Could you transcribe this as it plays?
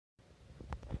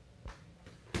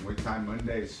Time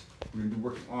Mondays. We're going to be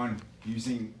working on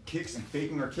using kicks and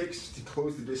faking our kicks to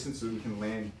close the distance so we can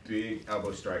land big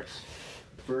elbow strikes.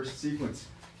 First sequence,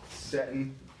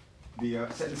 setting the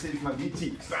stage with my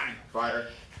VT. Bang, fire.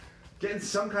 Getting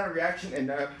some kind of reaction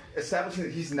and establishing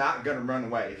that he's not going to run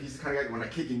away. If he's the kind of guy when I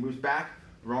kick, he moves back.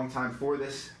 Wrong time for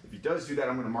this. If he does do that,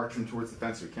 I'm going to march him towards the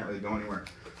fence so he can't really go anywhere.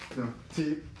 So,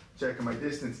 checking my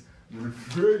distance. I'm going to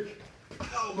fake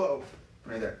elbow.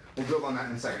 Right there. We'll build on that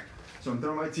in a second. So I'm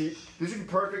throwing my teeth. This would be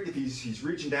perfect if he's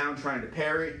reaching down, trying to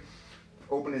parry,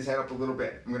 open his head up a little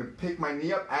bit. I'm going to pick my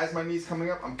knee up. As my knee's coming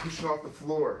up, I'm pushing off the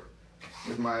floor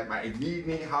with my lead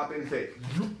knee, hop in, fake.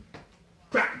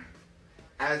 Bang!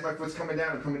 As my foot's coming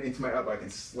down, I'm coming into my elbow. I can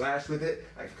slash with it.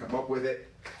 I can come up with it.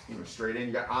 You know, straight in.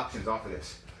 You got options off of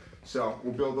this. So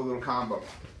we'll build a little combo.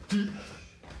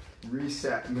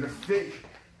 Reset. I'm going to fake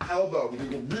elbow. We're going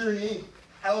to go rear knee,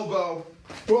 elbow,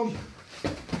 boom,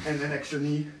 and then extra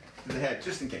knee to the head,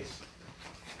 just in case.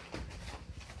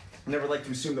 I never like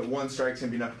to assume that one strike's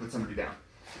going to be enough to put somebody down.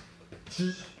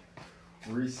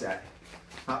 Reset.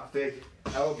 Hop fake,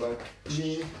 elbow,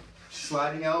 knee,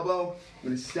 sliding elbow. I'm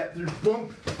going to step through,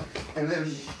 boom, and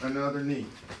then another knee.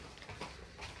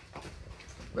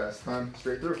 Last time,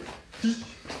 straight through.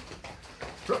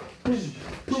 Boom,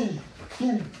 boom,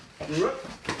 boom,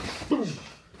 boom.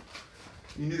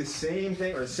 You can do the same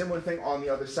thing or a similar thing on the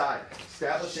other side.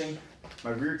 Establishing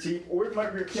my rear teep or my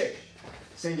rear kick.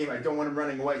 Same game, I don't want him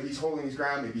running away. He's holding his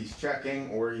ground, maybe he's checking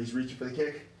or he's reaching for the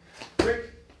kick.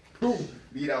 Quick, boom,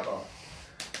 lead elbow.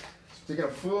 So taking a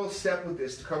full step with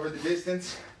this to cover the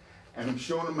distance, and I'm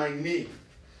showing him my knee.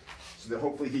 So that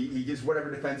hopefully he gives whatever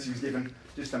defense he was given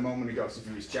just a moment ago. So if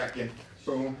he was checking,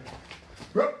 boom,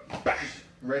 bang,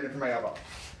 right in for my elbow.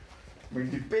 We're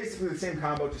going to do basically the same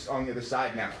combo, just on the other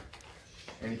side now.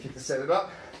 And you kick to set it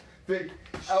up. Big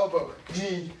elbow,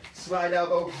 knee, slide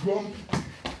elbow, boom,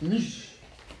 knee.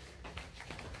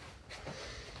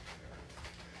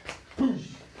 Boom.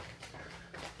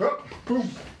 Up, boom,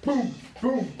 boom,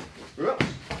 boom, up,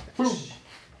 boom.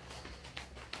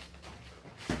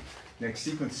 Next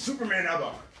sequence, Superman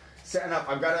elbow. Setting up,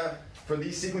 I've got to, for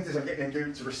these sequences, I'm getting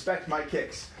him to respect my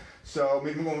kicks. So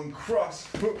maybe I'm going cross,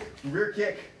 hook, rear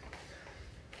kick,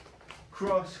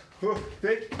 cross, hook,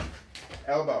 fake,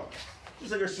 elbow.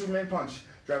 Just like our Superman punch.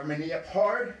 Driving my knee up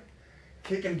hard,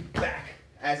 kicking back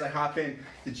as I hop in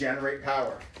to generate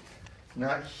power.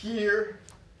 Not here,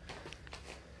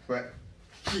 but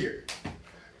here.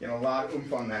 Getting a lot of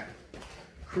oomph on that.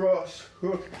 Cross,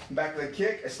 hook, back to the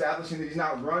kick, establishing that he's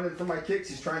not running for my kicks.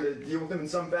 He's trying to deal with them in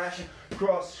some fashion.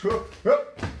 Cross, hook,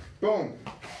 hook, boom.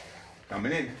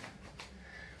 Coming in.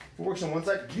 If it works on one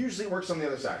side, usually it works on the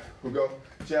other side. We'll go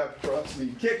jab, cross,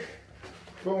 lead, kick.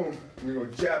 Boom. We go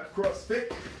jab, cross,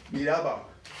 pick, lead elbow.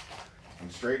 Come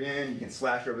straight in. You can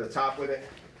slash over the top with it.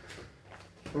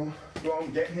 Boom,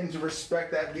 boom. Getting him to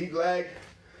respect that lead leg.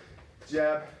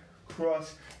 Jab,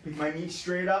 cross, pick my knee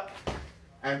straight up,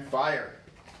 and fire.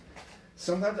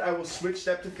 Sometimes I will switch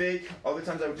step to fake. Other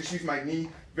times I will just use my knee.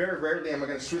 Very rarely am I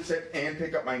going to switch step and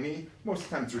pick up my knee. Most of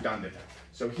the time it's redundant.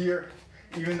 So here,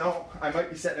 even though I might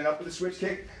be setting it up with a switch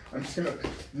kick, I'm just going to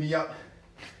knee up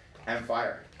and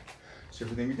fire. So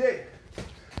everything we did,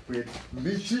 we had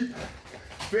knee cheap,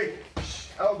 fake,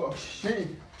 elbow,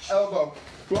 knee, elbow,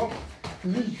 bump,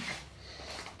 knee.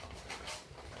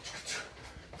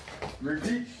 Rear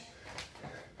deep,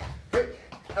 fake,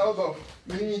 elbow,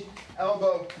 knee,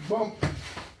 elbow, bump,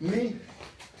 knee.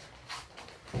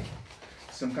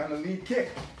 Some kind of lead kick,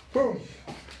 boom.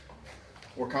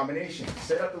 Or combination,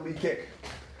 set up the lead kick,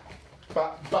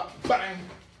 bop, bop, bang.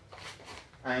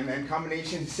 And then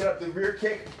combination, set up the rear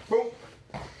kick, boom,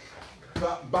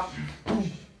 bop, bop,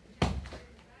 boom.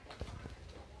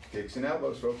 Kicks and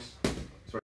elbows, folks.